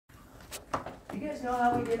You guys know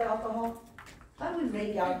how we get alcohol? How do we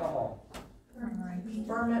make alcohol?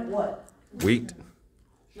 Ferment what? Wheat.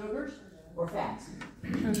 Sugars or fats?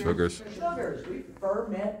 Sugars. Sugars. We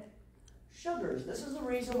ferment sugars. This is the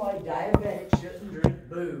reason why diabetics shouldn't drink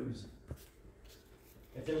booze.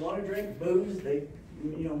 If they want to drink booze, they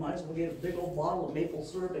might as well get a big old bottle of maple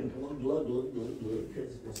syrup and glug, glug, glug, glug, glug.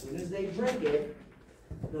 Because as soon as they drink it,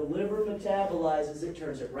 the liver metabolizes it,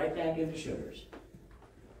 turns it right back into sugars.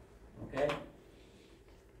 Okay?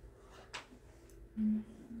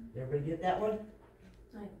 Everybody get that one?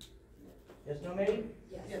 Yes, no, maybe?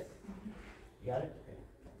 Yes. You got it?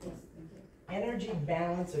 Okay. Energy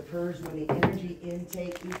balance occurs when the energy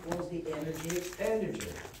intake equals the energy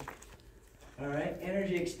expenditure. All right?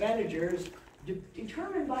 Energy expenditures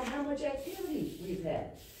determined by how much activity we've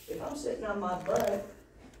had. If I'm sitting on my butt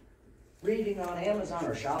reading on Amazon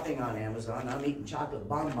or shopping on Amazon, I'm eating chocolate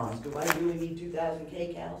bonbons. Do I really need 2,000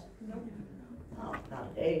 kcals? No,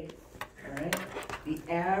 not a day. All right? The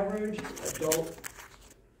average adult,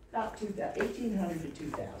 about 1,800 to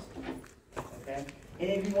 2,000. Okay? And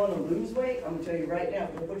if you want to lose weight, I'm going to tell you right now,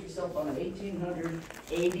 if you put yourself on an 1,800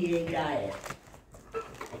 ADA diet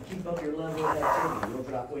and keep up your level of activity, you'll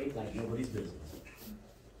drop weight like nobody's business.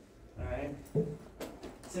 All right?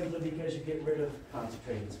 Simply because you get rid of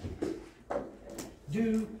concentrated sweets.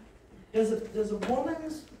 Does a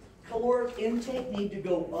woman's caloric intake need to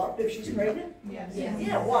go up if she's pregnant? Yes.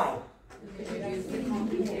 Yeah, why? Because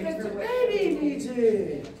the baby needs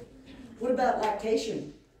it. What about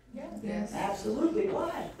lactation? Yes. Absolutely.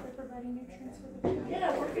 Why? We're providing nutrients for the child.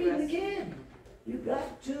 Yeah, we're feeding the kid. You've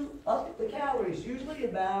got to up the calories. Usually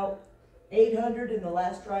about 800 in the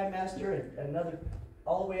last trimester and another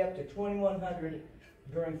all the way up to 2,100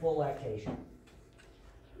 during full lactation.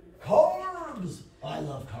 Carbs! I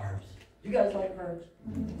love carbs. You guys like carbs?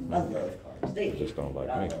 I love carbs. They Just don't like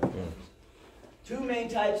me. love carbs. Two main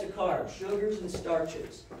types of carbs, sugars and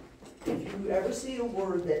starches. If you ever see a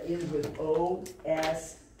word that ends with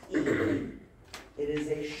O-S-E, it is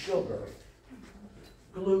a sugar.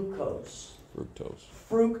 Glucose. Fructose.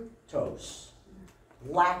 Fructose.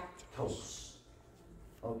 Lactose.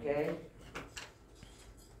 Okay?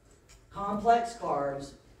 Complex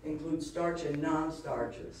carbs include starch and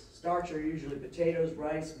non-starches. Starch are usually potatoes,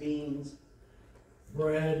 rice, beans,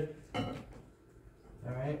 bread. All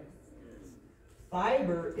right?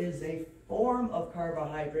 Fiber is a form of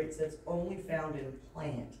carbohydrates that's only found in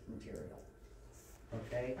plant material.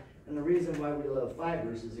 Okay? And the reason why we love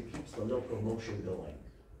fibers is it keeps the locomotion going.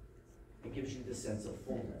 It gives you the sense of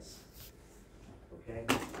fullness. Okay?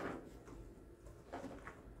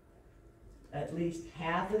 At least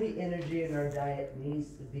half of the energy in our diet needs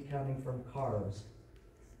to be coming from carbs.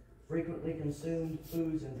 Frequently consumed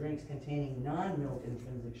foods and drinks containing non-milk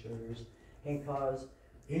intrinsic sugars can cause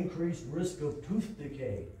increased risk of tooth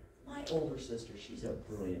decay. My older sister, she's a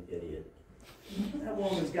brilliant idiot. That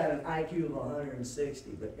woman's got an IQ of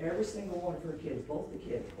 160, but every single one of her kids, both the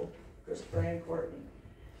kids, both Christopher and Courtney,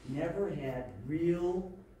 never had real,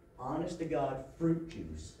 honest-to-God fruit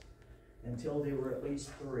juice until they were at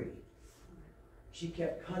least 3. She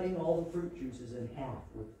kept cutting all the fruit juices in half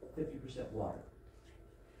with 50% water.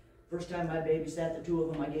 First time I babysat the two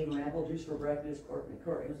of them, I gave them apple juice for breakfast.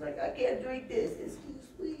 Courtney was like, I can't drink this, it's too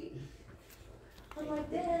sweet. I'm like,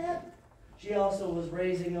 Dad. She also was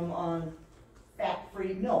raising them on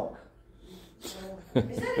fat-free milk. Is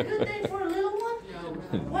that a good thing for a little one?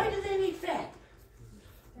 No. Why do they need fat?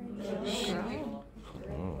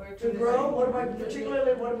 To grow? What am I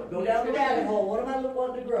particularly, go down the rabbit hole, what am I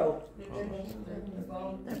wanting to grow?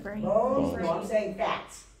 The brain. Bones? No, I'm saying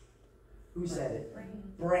fats. Who said it?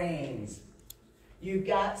 Brains. You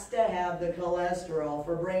got to have the cholesterol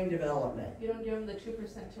for brain development. You don't give them the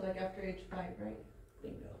 2% till like after age 5, right?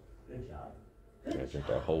 Bingo. Good job. I drink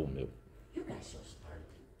that whole milk. You guys so smart.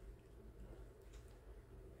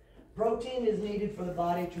 Protein is needed for the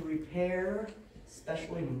body to repair,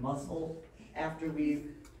 especially muscle, after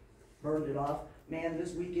we've burned it off. Man,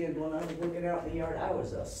 this weekend when I was working out in the yard, I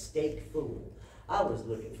was a steak fool. I was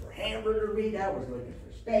looking for hamburger meat, I was looking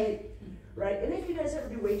for steak, right? And if you guys ever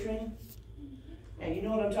do weight training, and you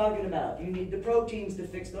know what I'm talking about, you need the proteins to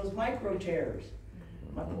fix those micro tears.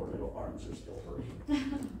 My poor little arms are still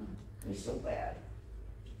hurting. It's so bad.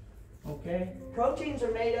 Okay? Proteins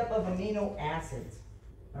are made up of amino acids.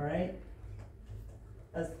 All right?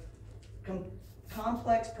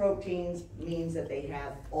 Complex proteins means that they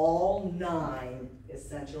have all 9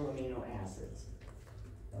 essential amino acids.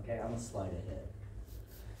 Okay, I'm going to slide ahead.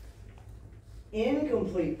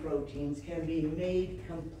 Incomplete proteins can be made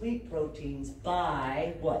complete proteins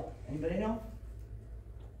by what? Anybody know?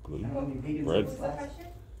 Gluten. How many vegans Bread. in this class?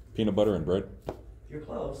 Peanut butter and bread? You're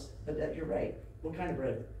close, but you're right. What kind of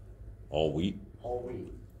bread? All wheat? All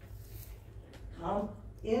wheat.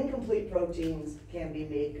 Incomplete proteins can be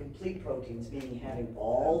made complete proteins, meaning having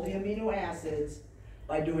all the amino acids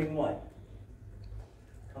by doing what?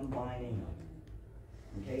 Combining them.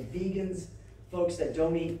 Okay, vegans, folks that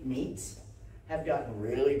don't eat meats, have gotten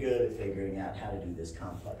really good at figuring out how to do this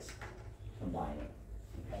complex combining.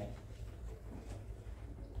 Okay?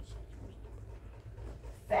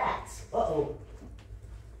 Fats. Uh-oh.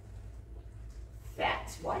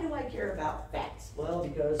 Fats. Why do I care about fats? Well,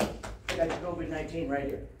 because I got your COVID-19 right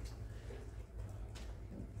here.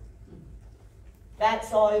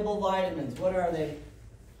 Fat-soluble vitamins. What are they?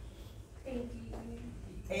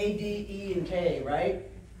 A, D, E, and K, right?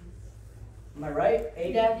 Am I right?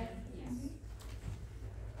 ADAC?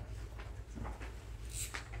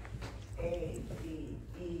 A, D,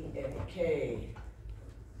 E, and K.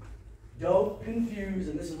 Don't confuse,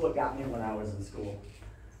 and this is what got me when I was in school.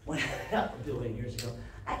 When I was doing years ago.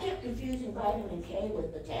 I kept confusing vitamin K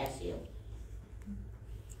with potassium.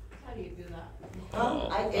 How do you do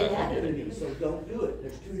that? It happened to me, so don't do it.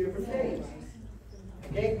 There's two different things.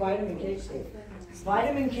 Okay, vitamin K.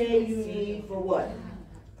 Vitamin K you need for what?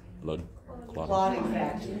 Blood Clotting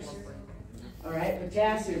factors. All right,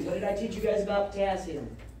 potassium. What did I teach you guys about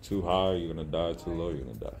potassium? Too high, you're gonna die. Too low, you're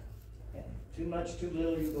gonna die. Yeah. Too much, too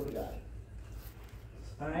little, you go to die.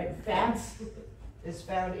 All right, fats is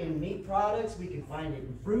found in meat products. We can find it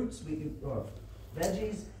in fruits, or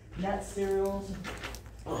veggies, nuts, cereals.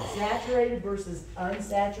 Saturated versus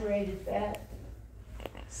unsaturated fat.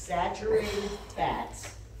 Saturated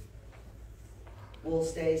fats will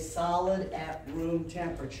stay solid at room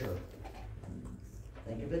temperature.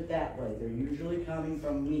 Think of it that way. They're usually coming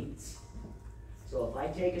from meats. So if I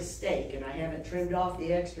take a steak and I haven't trimmed off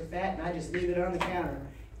the extra fat and I just leave it on the counter,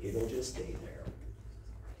 it'll just stay there.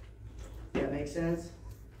 That make sense?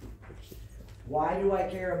 Why do I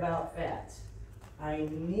care about fats? I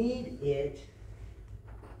need it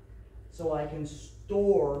so I can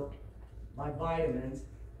store my vitamins,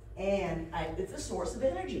 and it's a source of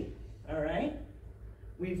energy, all right?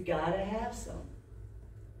 We've got to have some.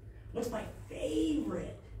 What's my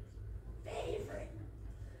favorite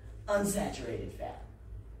unsaturated fat?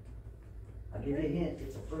 I'll give you a hint,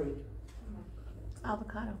 it's a fruit.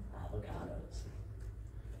 Avocado. Avocados.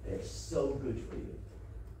 They're so good for you.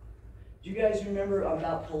 Do you guys remember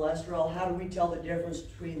about cholesterol? How do we tell the difference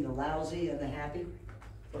between the lousy and the happy?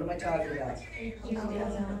 What am I talking about?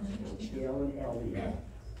 HDL and LDL.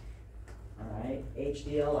 All right,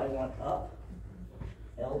 HDL I want up.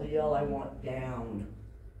 LDL I want down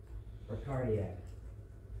for cardiac.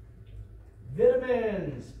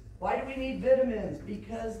 Vitamins. Why do we need vitamins?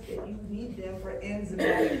 Because you need them for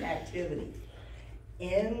enzymatic activity.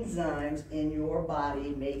 Enzymes in your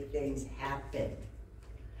body make things happen.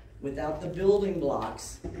 Without the building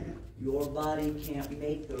blocks, your body can't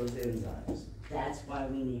make those enzymes. That's why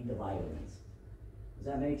we need the vitamins. Does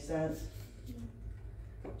that make sense?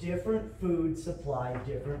 Different foods supply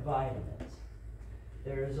different vitamins.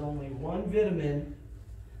 There is only one vitamin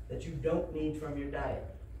that you don't need from your diet.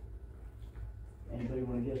 Anybody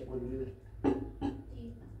want to guess what it is?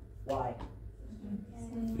 Why?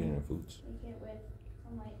 Eating foods.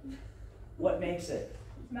 What makes it?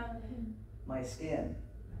 Melanin. My skin.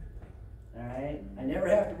 All right? I never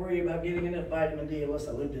have to worry about getting enough vitamin D unless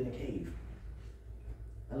I lived in a cave.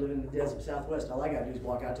 I live in the desert Southwest. All I got to do is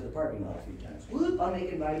walk out to the parking lot a few times. Whoop, I'm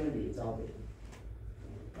making vitamin D. It's all good.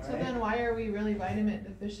 All So right? then why are we really vitamin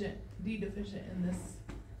deficient, D deficient in this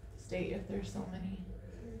state if there's so many?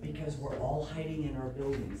 Because we're all hiding in our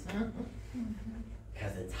buildings.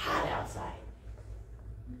 Because it's hot outside.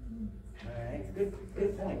 All right?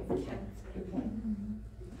 Good point. Good point.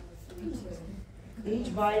 Each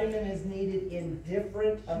vitamin is needed in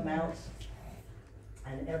different amounts,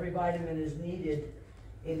 and every vitamin is needed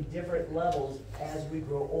in different levels as we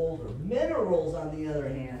grow older. Minerals, on the other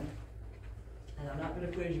hand, and I'm not going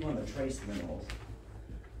to quiz you on the trace minerals,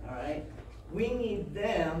 all right? We need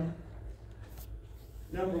them,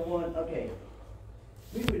 number one, okay,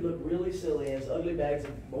 we would look really silly as ugly bags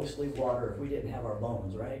of mostly water if we didn't have our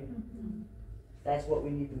bones, right? That's what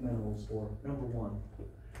we need the minerals for, number one.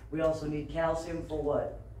 We also need calcium for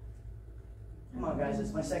what? Come on, guys,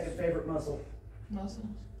 it's my second favorite muscle. Muscles.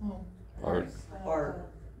 Oh. Heart. Heart.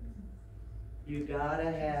 You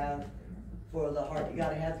gotta have, for the heart, you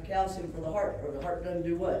gotta have the calcium for the heart, or the heart doesn't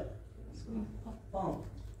do what? Pump.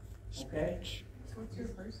 Okay? So what's your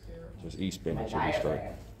first favorite? Just eat My spinach and be straight.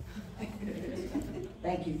 diaphragm.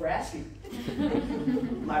 Thank you for asking.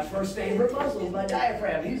 My first favorite muscle is my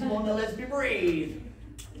diaphragm. He's the one that lets me breathe.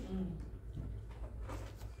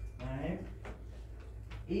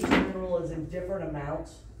 Each mineral is in different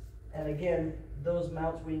amounts, and again, those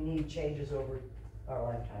amounts we need changes over our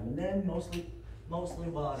lifetime. And then mostly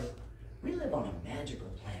water. We live on a magical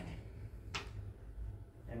planet.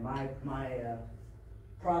 And my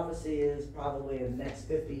prophecy is probably in the next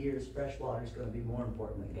 50 years, fresh water is going to be more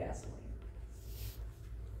important than gasoline.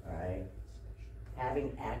 All right?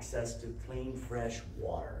 Having access to clean, fresh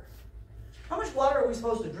water. How much water are we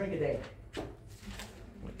supposed to drink a day?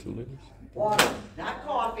 What, 2 liters? Water. Not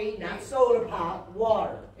coffee, not soda pop,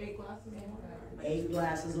 water. 8 glasses of water. 8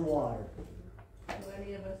 glasses of water. Do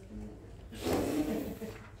any of us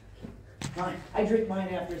can? I drink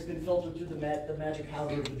mine after it's been filtered through the magic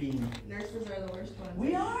powder of the bean. Nurses are the worst ones.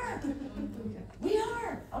 We are. We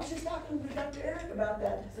are. I was just talking to Dr. Eric about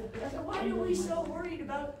that. I said, why are we so worried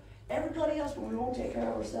about everybody else when we won't take care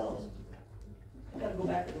of ourselves? I gotta go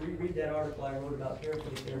back and reread that article I wrote about care for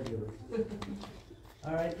the caregiver.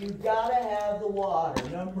 All right, you've gotta have the water.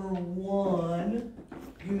 Number 1,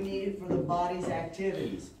 you need it for the body's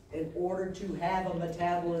activities. In order to have a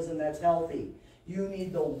metabolism that's healthy, you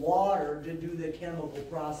need the water to do the chemical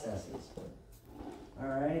processes. All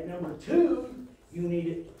right, number 2, you need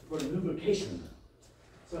it for lubrication.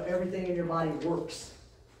 So everything in your body works.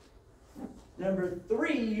 Number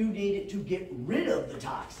 3, you need it to get rid of the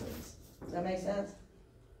toxins. Does that make sense?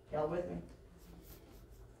 Y'all with me?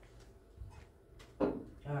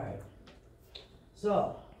 All right.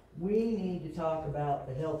 So, we need to talk about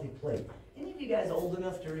the healthy plate. Any of you guys old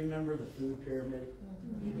enough to remember the food pyramid?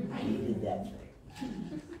 I hated that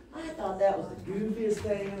thing. I thought that was the goofiest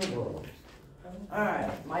thing in the world. All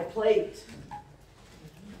right, my plate.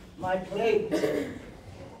 My plate.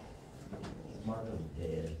 Marco's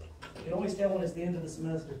dead. You can always tell when it's the end of the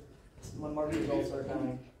semester, when Marco's results start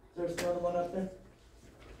coming. Is there another one up there?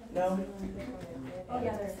 No? Oh,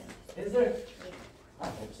 yeah, there is. Is there? I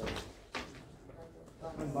hope so.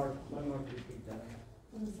 Let Mark repeat that.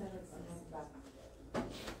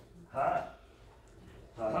 Ha!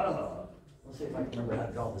 Ha ha ha. Let's see if I can remember how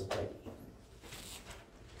to draw this plate.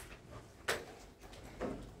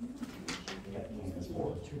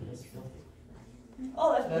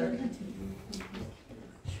 Oh, that's better.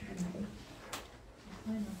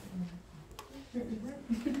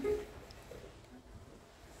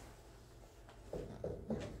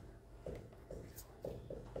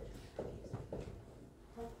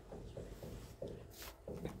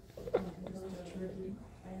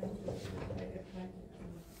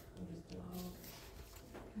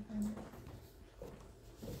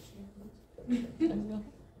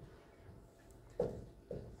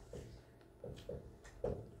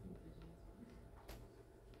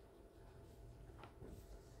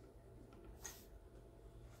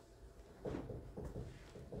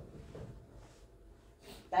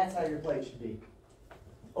 That's how your plate should be.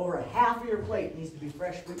 Over half of your plate needs to be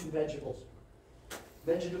fresh fruit and vegetables.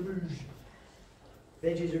 Vegetables.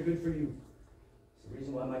 Veggies are good for you. It's the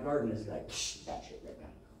reason why my garden is like, that shit right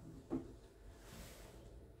now.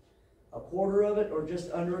 A quarter of it, or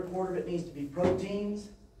just under a quarter of it, needs to be proteins.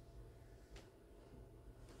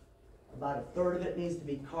 About a third of it needs to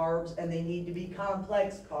be carbs, and they need to be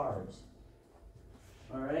complex carbs.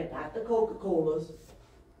 All right, not the Coca-Colas.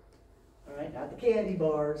 All right, not the candy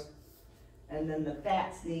bars. And then the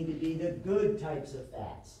fats need to be the good types of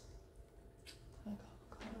fats.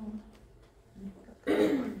 Do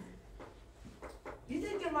you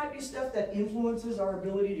think there might be stuff that influences our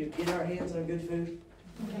ability to get our hands on good food?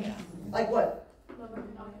 Yeah. Like what?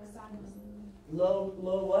 Low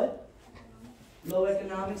what? Low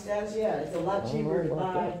economic status? Yeah, it's a lot cheaper to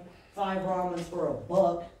buy 5 ramens for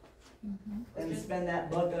 $1 than spend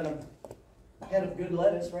that $1 on a head of good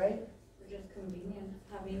lettuce, right? For just convenience,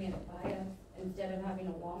 having it by us, instead of having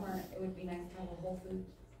a Walmart, it would be nice to have a Whole Foods.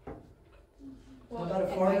 How about a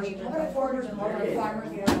farmer's market? Farmer's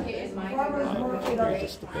market is my. Farmer's market, It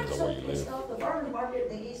just depends on where you live. the farmer's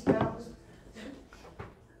market in the East Mountains,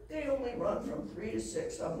 they only run from 3 to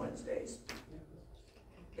 6 on Wednesdays.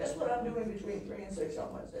 Guess what I'm doing between 3 and 6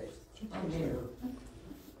 on Wednesdays? I'm here.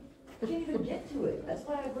 I can't even get to it. That's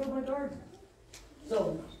why I grow my garden.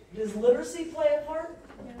 So, does literacy play a part?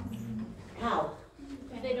 Yes. How?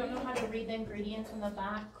 If they don't know how to read the ingredients on the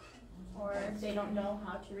back, or if they don't know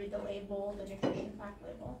how to read the label, the nutrition fact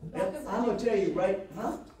label. I'm gonna tell you right,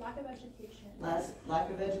 huh? Lack of education. Lack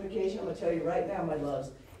of education, I'm gonna tell you right now, my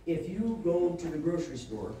loves, if you go to the grocery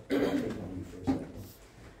store, I'll take one of you for a second,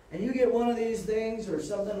 and you get one of these things or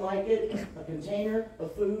something like it, a container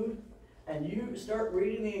of food, and you start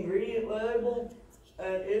reading the ingredient label,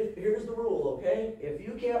 and here's the rule, okay? If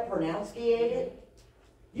you can't pronunciate it,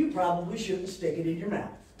 you probably shouldn't stick it in your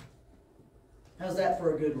mouth. How's that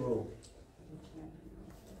for a good rule?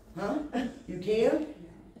 Huh? You can?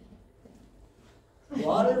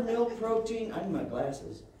 Water, milk, protein, I need my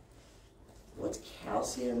glasses. What's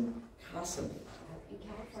calcium carbonate? In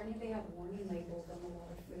California, they have warning labels on a lot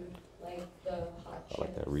of food, like the hot chips. I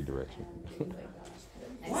like that redirection. And things like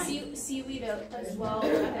that. And seaweed as well,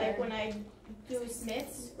 like when I do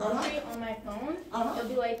Smith's grocery on my phone, it'll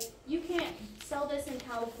be like, you can't sell this in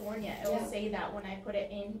California. It will say that when I put it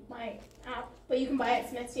in my app, but you can buy it at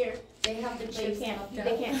Smith's here, They have the but you chips. can't,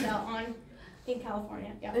 they can't sell in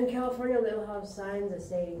California, yeah. In California, they'll have signs that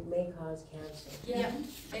say may cause cancer. Yeah,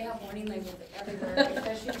 they have warning labels everywhere,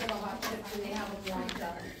 especially for the hot chips, and they have them locked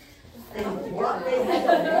up. They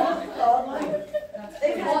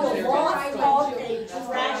had a lost dog, a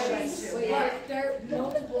trashy Like, there,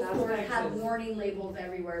 multiple stores have warning labels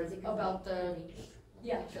everywhere about the,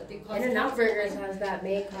 that they cause. In-N-Out Burgers has that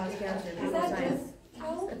may cause cancer. Is that just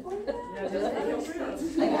California? I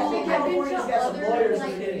think California's got some lawyers that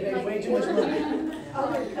get paid way too much money.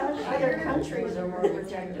 Other countries are more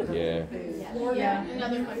protective of Yeah. food. Yeah, in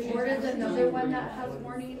other countries. Florida's another one that has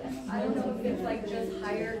warning. I don't know if it's like just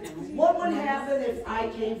higher. What would happen if I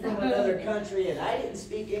came from another country and I didn't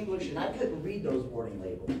speak English and I couldn't read those warning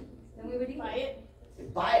labels? Then we would eat. Buy it.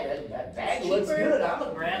 Buy it, that bag looks good, I'm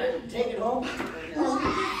gonna grab it and take it home.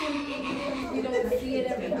 We don't see it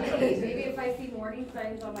every day. Maybe if I see warning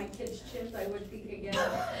signs on my kids' chips, I would think again.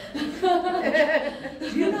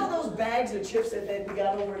 Do you know those bags of chips that we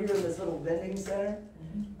got over here in this little vending center?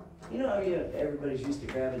 You know how everybody's used to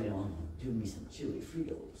grabbing, do me some chili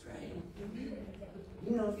Fritos, right?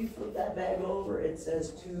 You know, if you flip that bag over, it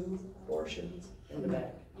says 2 portions in the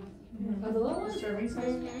back. Are the little ones? Serving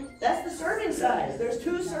size? That's the serving size. There's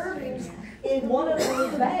 2 servings in one of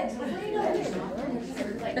those bags of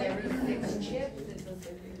Fritos. Like every 6 chips, it's a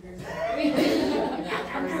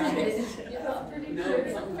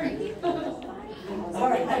All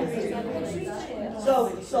right.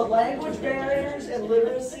 So language barriers and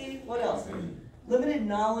literacy, what else? Limited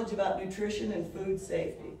knowledge about nutrition and food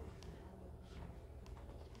safety.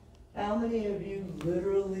 How many of you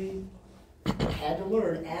literally had to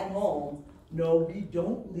learn at home, no, we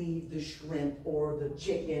don't leave the shrimp or the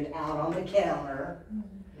chicken out on the counter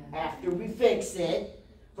after we fix it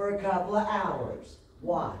for a couple of hours.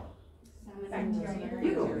 Why?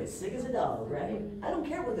 You're gonna get sick as a dog, right? I don't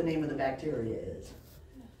care what the name of the bacteria is.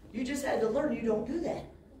 You just had to learn you don't do that.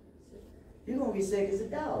 You're gonna be sick as a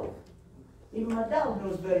dog. Even my dog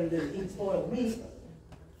knows better than to eat spoiled meat.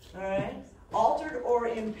 All right? Altered or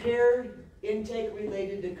impaired intake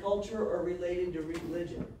related to culture or related to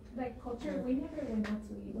religion. Like culture, we never went out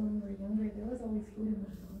to eat when we were younger. There was always food in the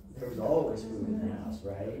house. There was always food in the house,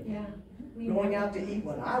 right? Yeah. Going out to eat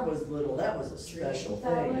when I was little, that was a special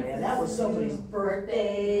thing, man. That was somebody's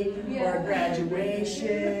birthday or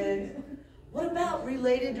graduation. What about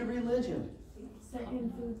related to religion?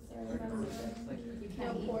 Certain foods are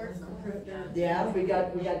No pork. Yeah, we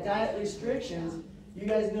got diet restrictions. You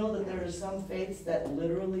guys know that there are some faiths that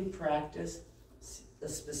literally practice the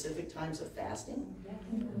specific times of fasting?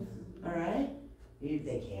 All right?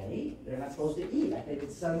 They can't eat. They're not supposed to eat. I think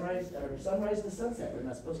it's sunrise to sunset. They're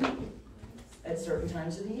not supposed to eat at certain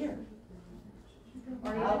times of the year.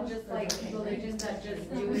 Or even just like religions that just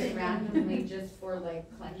do it randomly just for like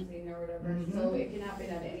cleansing or whatever. So it can happen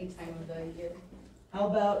at any time of the year. How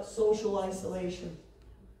about social isolation?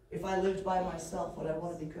 If I lived by myself, would I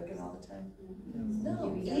want to be cooking all the time?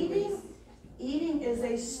 No. Eating is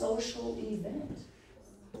a social event.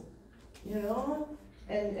 You know?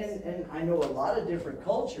 And I know a lot of different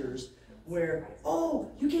cultures where, oh,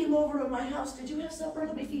 you came over to my house, did you have supper?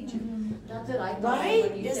 Let me feed you. That's what I thought.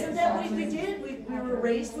 Right? Isn't that what we did? We were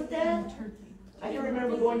raised with that. I can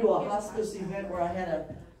remember going to a hospice event where I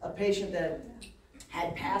had a patient that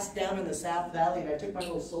had passed down in the South Valley, and I took my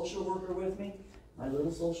little social worker with me, my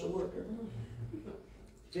little social worker.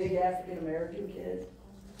 Big African-American kid.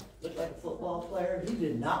 Looked like a football player. He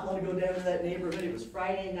did not want to go down to that neighborhood. It was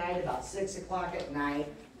Friday night, about 6 o'clock at night.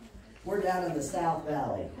 We're down in the South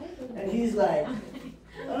Valley. And he's like,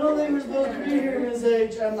 I don't think we're supposed to be here, Miss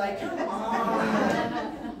H. I'm like, come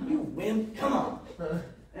on, you wimp, come on.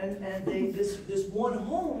 And this one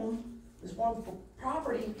home, this one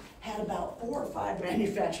property had about 4 or 5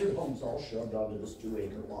 manufactured homes all shoved onto this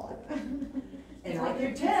 2-acre lot. And I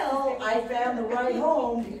could tell I found the right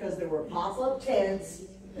home because there were pop-up tents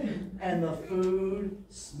and the food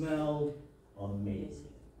smelled amazing.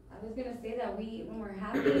 I was gonna say that we eat when we're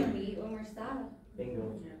happy and we eat when we're sad.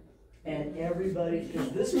 Bingo. And everybody, because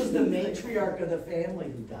this was the matriarch of the family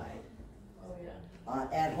who died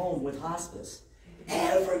at home with hospice.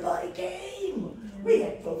 Everybody came. We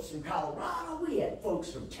had folks from Colorado, we had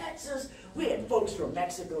folks from Texas, we had folks from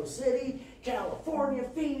Mexico City, California,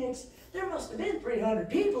 Phoenix. There must have been 300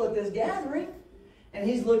 people at this gathering. And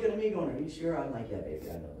he's looking at me going, are you sure? I'm like, yeah, baby,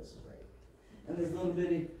 I know this is right. And this little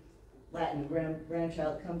bitty Latin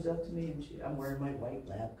grandchild comes up to me, and I'm wearing my white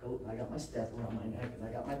lab coat, and I got my stepper on my neck, and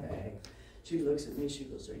I got my bag. She looks at me, she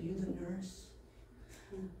goes, are you the nurse?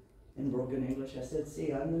 In broken English, I said,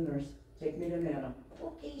 see, I'm the nurse. Take me to Nana.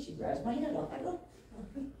 Okay, she grabs my hand off. I go.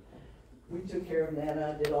 We took care of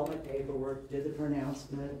Nana, did all my paperwork, did the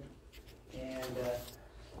pronouncement, and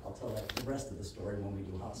I'll tell the rest of the story when we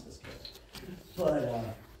do hospice care.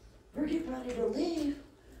 But we're getting ready to leave,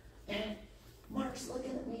 and Mark's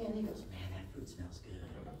looking at me, and he goes, man, that food smells good.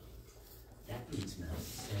 That food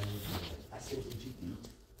smells so good. I said, did you eat?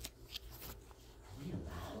 Are we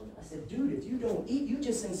allowed? I said, dude, if you don't eat, you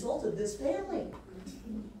just insulted this family.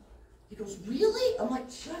 He goes, really? I'm like,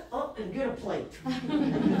 shut up and get a plate.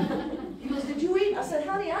 He goes, did you eat? I said,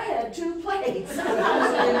 honey, I had 2 plates.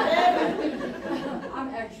 I'm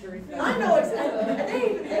extra. I know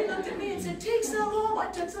exactly. They looked at me and said, take some home. I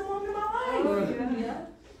took some home to my wife.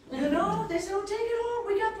 You know, they said, oh, take it home.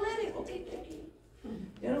 We got plenty. Okay, thank you.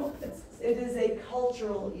 You know, it is a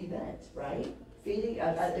cultural event, right? Feeding.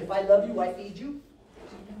 If I love you, I feed you.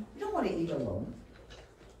 You don't want to eat alone.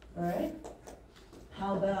 All right?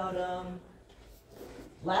 How about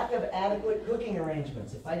lack of adequate cooking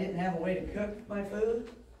arrangements? If I didn't have a way to cook my food,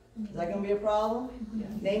 is that going to be a problem? Yeah.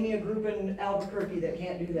 Name me a group in Albuquerque that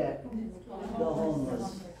can't do that. The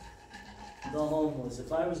homeless. The homeless.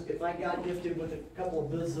 If I got gifted with a couple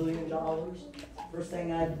of bazillion dollars, first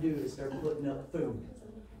thing I'd do is start putting up food.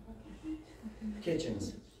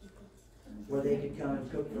 Kitchens where they could come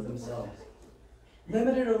and cook for themselves.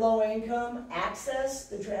 Limited or low income, access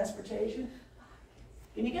to transportation.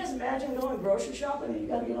 Can you guys imagine going grocery shopping and you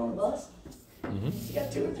gotta get on the bus? You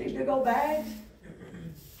got 2 or 3 big old bags.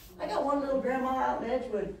 I got one little grandma out in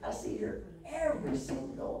Edgewood. I see her every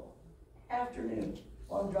single afternoon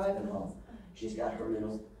while I'm driving home. She's got her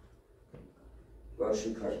little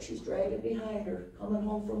grocery cart she's dragging behind her, coming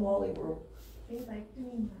home from Wally World. They like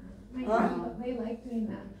doing that. My Huh? grandpa, they like doing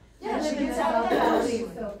that. Yeah, I she live in gets the out of South the house. Valley,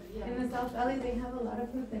 so in the South Valley, they have a lot of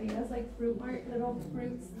fruterias, like fruit mart, little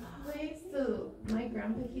fruits place. So my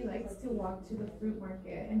grandpa, he likes to walk to the fruit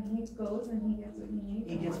market, and he goes and he gets what he needs.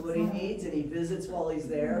 He gets what he needs and he visits while he's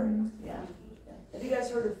there. Yeah. Have you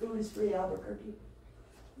guys heard of Food is Free Albuquerque?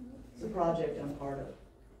 It's a project I'm part of.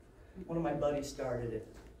 One of my buddies started it.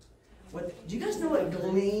 Do you guys know what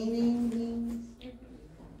gleaning means?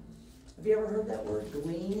 Have you ever heard that word,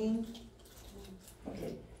 gleaning?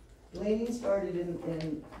 Okay. Gleaning started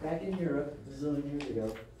back in Europe a zillion years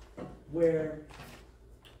ago, where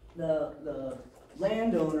the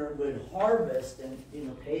landowner would harvest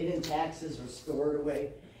and paid in taxes or stored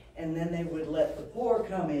away, and then they would let the poor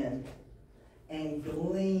come in and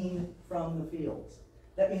glean from the fields.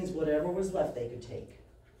 That means whatever was left they could take.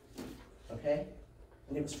 Okay?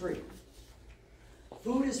 And it was free.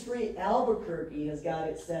 Food is Free Albuquerque has got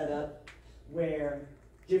it set up where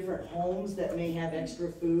different homes that may have extra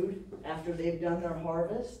food after they've done their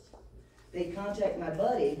harvest, they contact my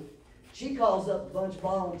buddy. She calls up a bunch of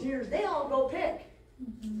volunteers. They all go pick.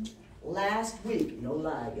 Last week, no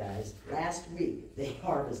lie, guys, last week they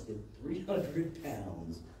harvested 300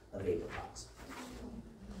 pounds of apricots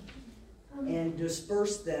and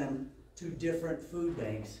dispersed them to different food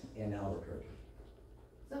banks in Albuquerque.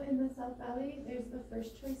 So in the South Valley, there's the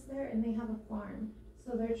First Choice there, and they have a farm.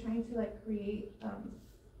 So they're trying to like create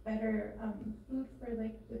better food for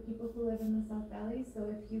like the people who live in the South Valley. So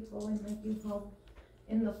if you go and like you help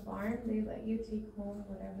in the farm, they let you take home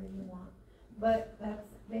whatever you want. But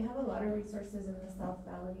they have a lot of resources in the South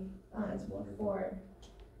Valley That's wonderful. for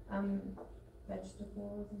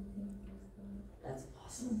vegetables and things like that. That's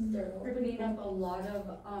awesome. They're opening up a lot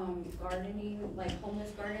of gardening, like homeless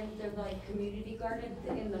gardens. There's like community gardens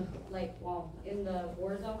in the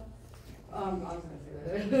war zone. I was gonna say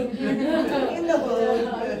that. In the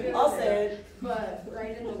hood. I'll say it. But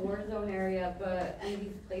right in the war zone area, and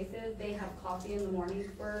these places, they have coffee in the morning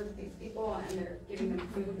for these people, and they're giving them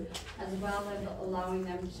food as well as allowing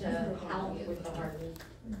them to help with the harvest.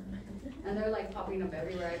 And they're like popping up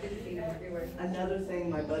everywhere. I've been seeing them everywhere. Another thing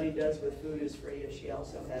my buddy does with Food is Free is she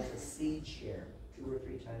also has a seed share 2 or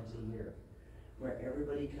 3 times a year, where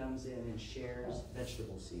everybody comes in and shares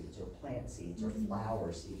vegetable seeds or plant seeds or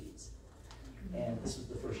flower seeds. And this was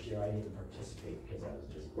the first year I didn't participate because I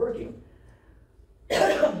was just working.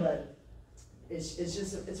 But it's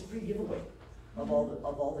a free giveaway of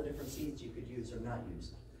all the different seeds you could use or not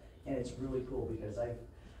use. And it's really cool because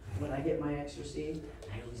when I get my extra seed,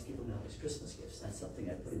 I always give them out as Christmas gifts. That's something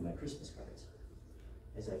I put in my Christmas cards,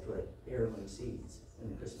 as I put heirloom seeds in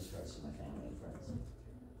the Christmas cards to my family and friends.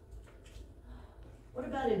 What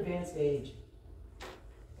about advanced age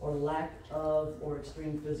or lack of or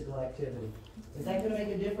extreme physical activity? Is that gonna make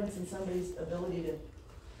a difference in somebody's ability to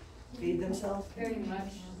feed themselves? Very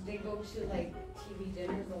much. They go to like TV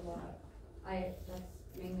dinners a lot. That's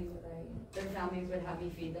mainly what their families would have me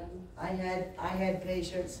feed them. I had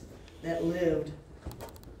patients that lived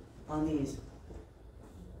on these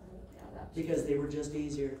Yeah, that's. because they were just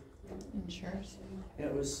easier. Insurance.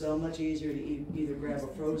 It was so much easier to either grab a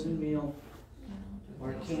frozen meal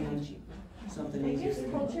or a can, something I guess easier.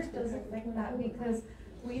 culture does affect that because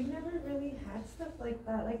we've never really had stuff like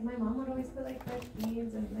that. Like my mom would always put like fresh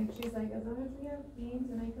beans and like she's like, as long as we have beans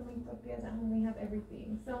and I can make tortillas at home, we have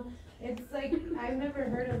everything. So it's like, I've never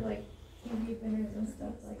heard of like TV dinners and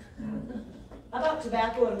stuff like that. How about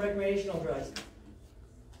tobacco and recreational drugs?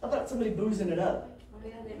 How about somebody boozing it up? Oh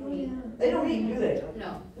yeah, they Oh, don't eat. yeah. They don't eat, do they?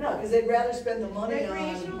 No. No, because they'd rather spend the money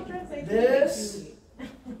Recreational on drugs, I think this. they do.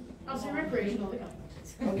 I'll say recreational.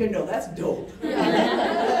 Okay, no, that's dope.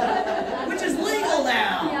 Yeah. Which is legal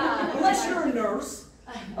now, Yeah. unless you're a nurse.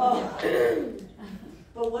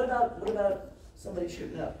 But what about somebody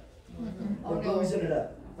shooting up or Oh, no. boozing it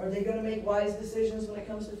up? Are they gonna make wise decisions when it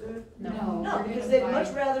comes to food? No. No, because they'd much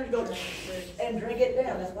rather go and drink it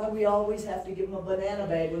down. That's why we always have to give them a banana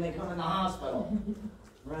bag when they come in the hospital,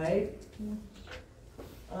 right?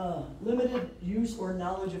 Limited use or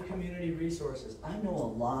knowledge of community resources. I know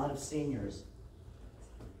a lot of seniors,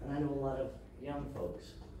 and I know a lot of young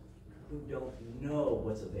folks who don't know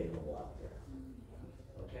what's available out there.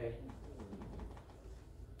 Okay?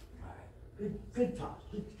 All right. Good talk.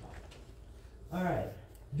 All right.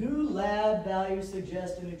 Do lab values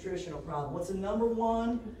suggest a nutritional problem? What's the number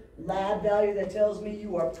one lab value that tells me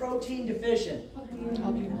you are protein deficient? Perfect.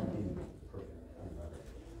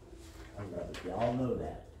 I love it. Y'all know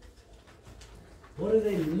that. What do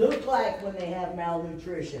they look like when they have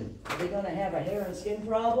malnutrition? Are they gonna have a hair and skin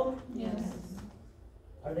problem? Yes.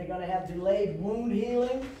 Are they gonna have delayed wound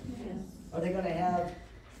healing? Yes. Are they gonna have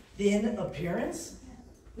thin appearance?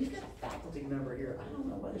 We've got a faculty member here. I don't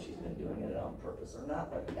know whether she's been doing it on purpose or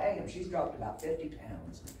not, but damn, she's dropped about 50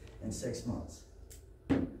 pounds in 6 months.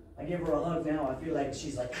 I give her a hug now, I feel like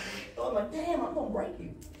she's like, oh, I'm like, damn, I'm gonna break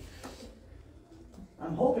you.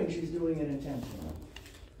 I'm hoping she's doing it intentionally.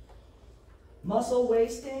 Muscle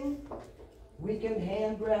wasting, weakened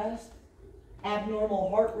hand grasp, abnormal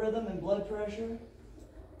heart rhythm and blood pressure,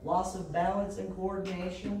 loss of balance and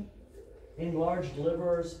coordination, enlarged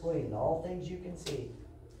liver or spleen, all things you can see.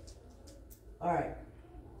 All right,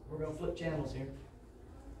 we're gonna flip channels here.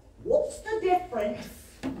 What's the difference,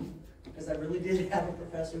 because I really did have a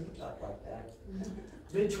professor who talked like that,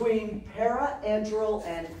 between para-enteral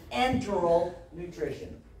and enteral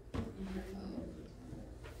nutrition?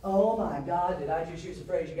 Oh my God, did I just use a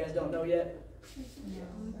phrase you guys don't know yet?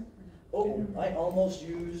 Oh, I almost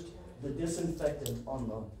used the disinfectant on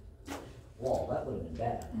the wall. That would have been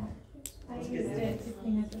bad. I Let's used get it to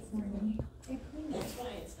clean it this morning. It cleaned it. That's why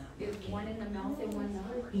it's not. Is one in the mouth and one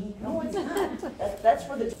not? No, it's not. That's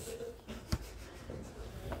for the.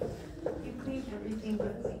 You cleaned everything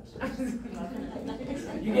but bleach.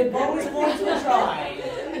 You get bonus points for trying.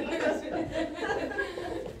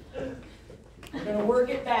 We're gonna work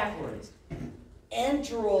it backwards.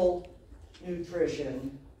 Enteral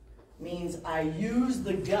nutrition means I use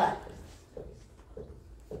the gut.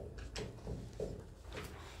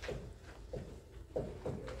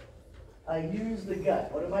 I use the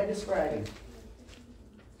gut. What am I describing?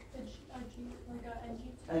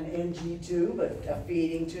 An NG tube, a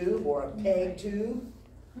feeding tube, or a peg tube.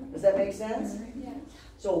 Does that make sense? Yeah.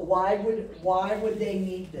 So why would they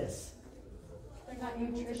need this? They're not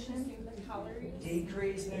nutrition, the calories.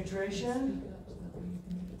 Decrease nutrition.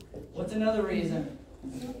 What's another reason?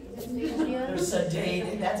 They're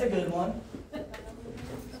sedated. That's a good one.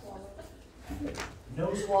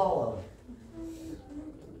 No swallow.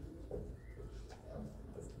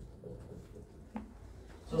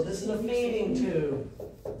 So this is a feeding tube.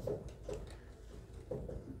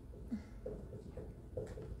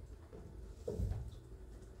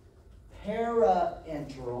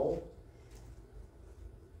 Para-enteral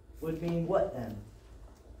would mean what then?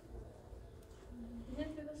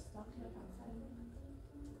 Isn't there the stuff like outside?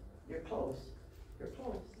 You're close. You're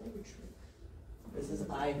close. This is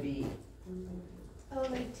IV. Oh,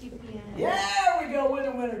 like TPN. Yeah, we go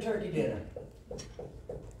winter turkey dinner.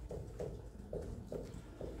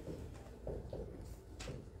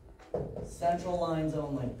 Central lines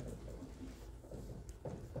only.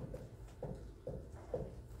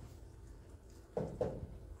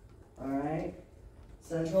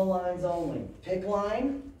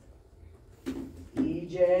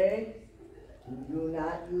 TJ, do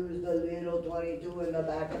not use the little 22 in the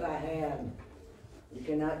back of the hand. You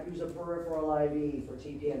cannot use a peripheral IV for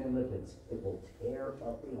TPN and lipids. It will tear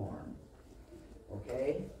up the arm.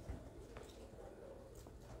 Okay?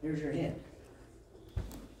 Here's your hint.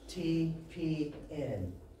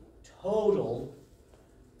 TPN. Total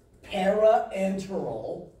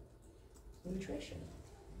parenteral nutrition.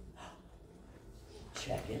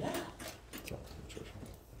 Check it out.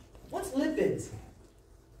 What's lipids?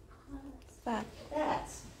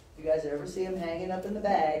 Fats. You guys ever see them hanging up in the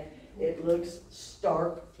bag? It looks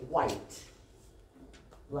stark white.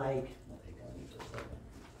 Like,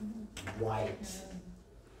 white.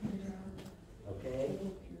 Okay?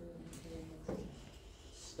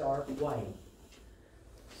 Stark white.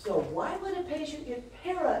 So why would a patient get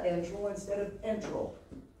parenteral instead of enteral?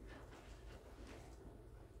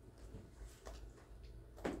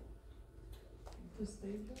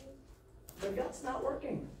 The gut's not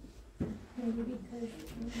working. Maybe because.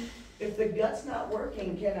 If the gut's not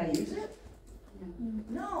working, can I use it?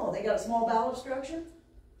 No, they got a small bowel obstruction.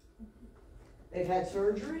 They've had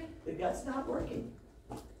surgery. The gut's not working.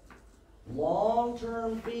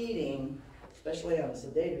 Long-term feeding, especially on a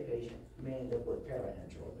sedated patient, may end up with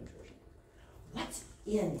parenteral nutrition. What's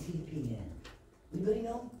in TPN? Anybody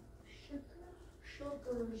know?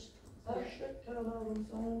 Sugars. A shit ton of them,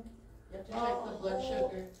 son. You have to check the blood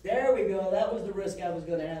sugar. There we go. That was the risk I was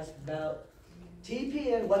going to ask about.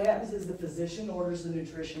 TPN, what happens is the physician orders the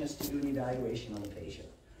nutritionist to do an evaluation on the patient.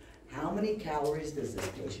 How many calories does this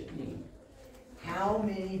patient need? How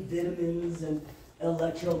many vitamins and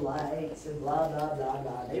electrolytes and blah, blah, blah,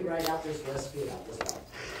 blah. They write out this recipe out this bottle.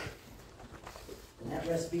 And that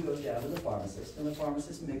recipe goes down to the pharmacist, and the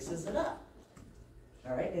pharmacist mixes it up.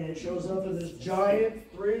 All right, and it shows up in this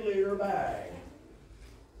giant 3-liter bag.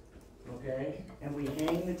 Okay, and we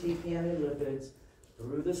hang the TPN and lipids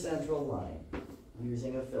through the central line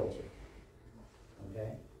using a filter.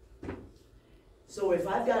 Okay? So if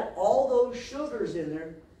I've got all those sugars in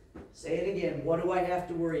there, say it again, what do I have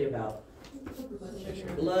to worry about? Blood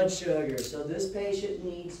sugar. Blood sugar. So this patient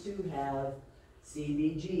needs to have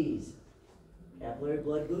CBGs, capillary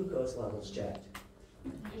blood glucose levels checked.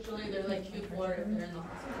 Usually they're like Q4 if they're in the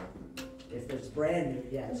hospital. If it's brand new,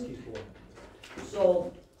 yeah, it's Q4.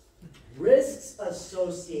 So risks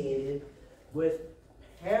associated with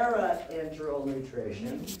parenteral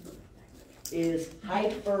nutrition is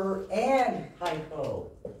hyper and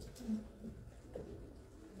hypo.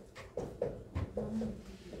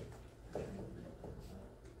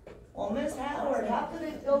 Well, Miss Howard, how could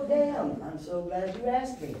it go down? I'm so glad you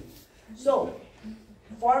asked me. So,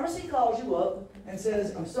 pharmacy calls you up and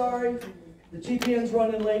says, I'm sorry, the TPN's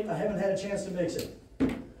running late, I haven't had a chance to mix it.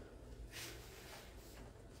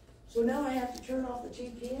 So now I have to turn off the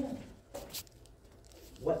TPN.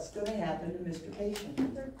 What's going to happen to Mr. Patient?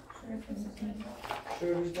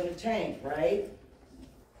 Sugar's going to tank, right?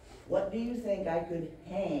 What do you think I could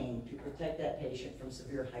hang to protect that patient from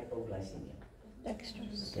severe hypoglycemia?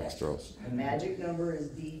 Dextrose. The magic number is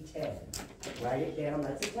D10. Write it down.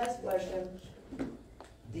 That's a test question.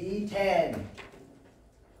 D10.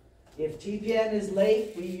 If TPN is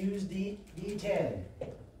late, we use D10.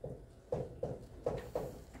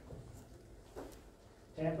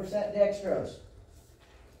 10% dextrose.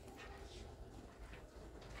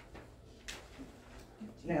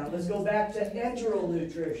 Now, let's go back to enteral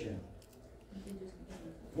nutrition.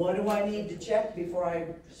 What do I need to check before I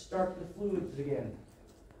start the fluids again?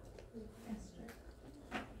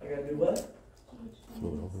 I gotta do what?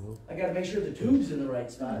 Fluid overload. I gotta make sure the tube's in the right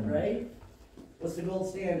spot, right? What's the gold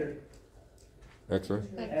standard? X-ray.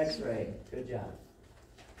 X-ray. Good job.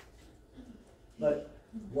 But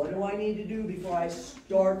what do I need to do before I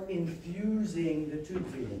start infusing the tube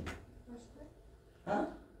feeding? Huh?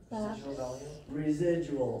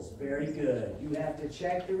 Residuals. Very good. You have to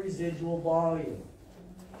check the residual volume.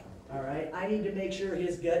 All right? I need to make sure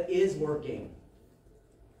his gut is working.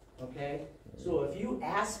 Okay? So if you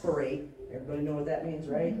aspirate, everybody know what that means,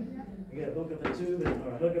 right? You gotta hook up a tube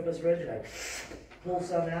or hook up a syringe and I pull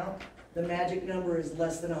some out. The magic number is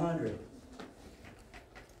less than 100.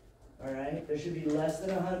 All right? There should be less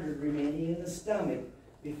than 100 remaining in the stomach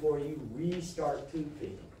before you restart tube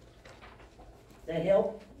feeding. That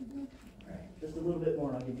help? All right, just a little bit more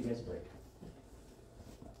and I'll give you guys a break.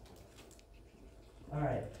 All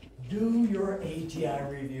right, do your ATI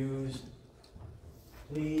reviews,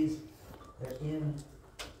 please. They're in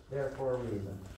there for a reason.